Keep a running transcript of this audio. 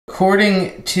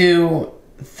According to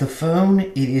the phone,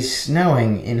 it is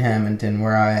snowing in Hamilton,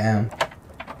 where I am.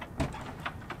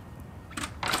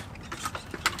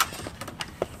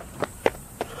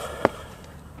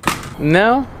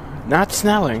 No, not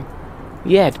snowing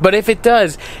yet. But if it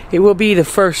does, it will be the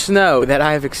first snow that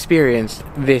I have experienced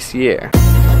this year.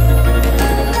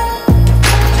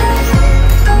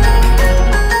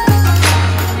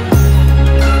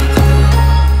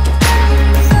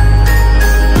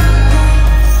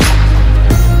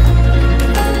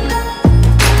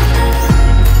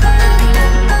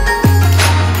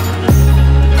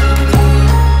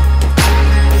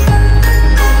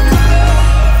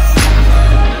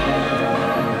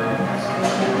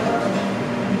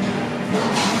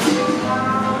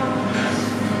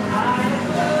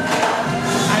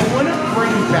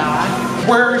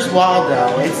 Where's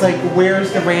Waldo? It's like,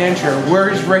 where's the rancher?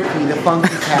 Where's Ricky, the funky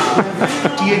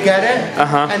cat? Do you get it?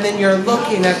 Uh-huh. And then you're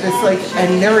looking at this like,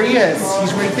 and there he is.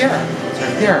 He's right there. He's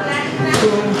right there.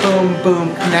 Boom, boom,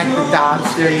 boom. Connect the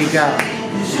dots. There you go.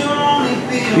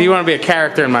 You want to be a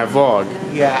character in my vlog?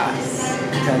 Yes.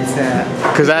 That's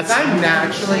it. Because I'm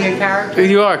naturally a character.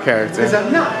 You are a character. Because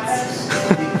I'm nuts.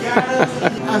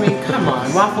 I mean, come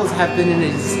on. Waffles have been in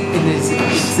his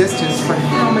existence for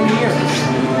how many years?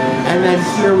 And then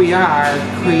here we are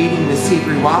creating the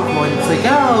Savory Waffle, and it's like,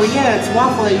 oh yeah, it's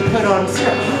waffle that you put on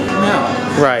syrup.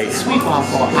 No. Right. It's sweet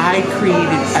waffle. I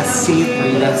created a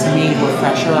savory that's made with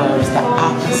fresh herbs, the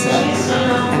opposite.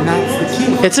 And that's the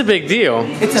key. It's a big deal.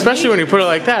 It's especially when you put it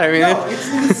like that. I mean, no, it's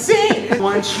insane.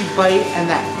 Once you bite and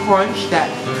that crunch, that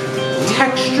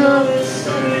texture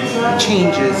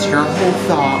changes your whole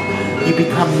thought. You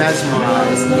become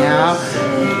mesmerized. Now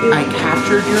I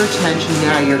captured your attention.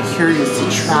 Now you're curious to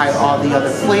try all the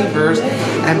other flavors,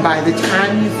 and by the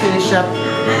time you finish up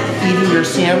eating your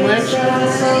sandwich,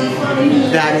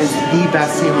 that is the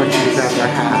best sandwich you've ever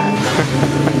had.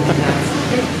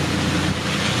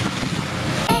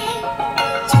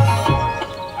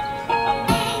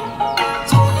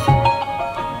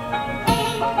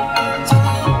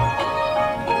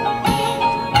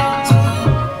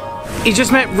 You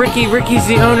just met Ricky. Ricky's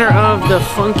the owner of the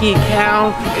Funky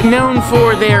Cow, known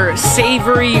for their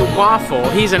Savory Waffle.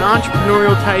 He's an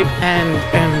entrepreneurial type, and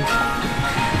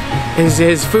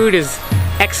his food is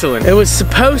excellent. It was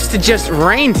supposed to just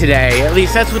rain today, at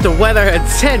least that's what the weather had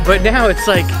said, but now it's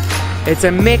like, it's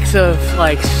a mix of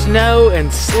like snow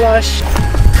and slush.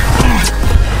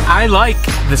 I like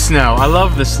the snow, I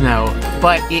love the snow,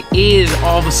 but it is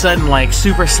all of a sudden like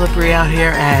super slippery out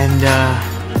here, and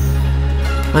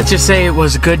let's just say it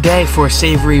was a good day for a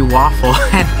Savory Waffle.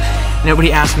 And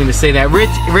nobody asked me to say that.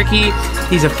 Ricky,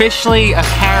 he's officially a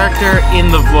character in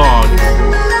the vlog.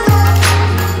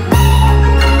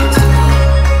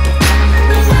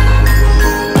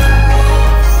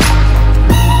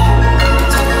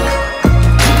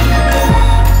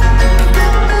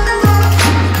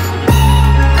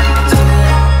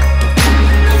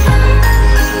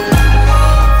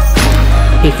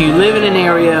 If you live in an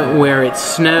area where it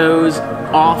snows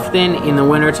often in the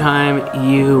wintertime,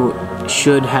 you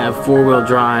should have four-wheel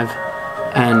drive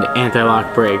and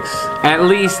anti-lock brakes. At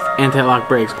least anti-lock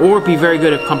brakes. Or be very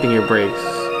good at pumping your brakes.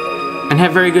 And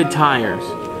have very good tires.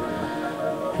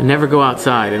 And never go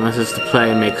outside unless it's to play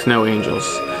and make snow angels.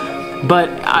 But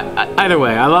either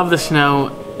way, I love the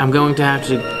snow. I'm going to have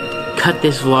to cut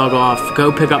this vlog off,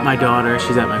 go pick up my daughter.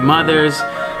 She's at my mother's.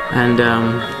 And,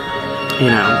 you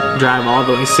know, drive all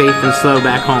the way safe and slow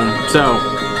back home. So,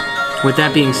 with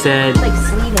that being said, like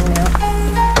sleeping now.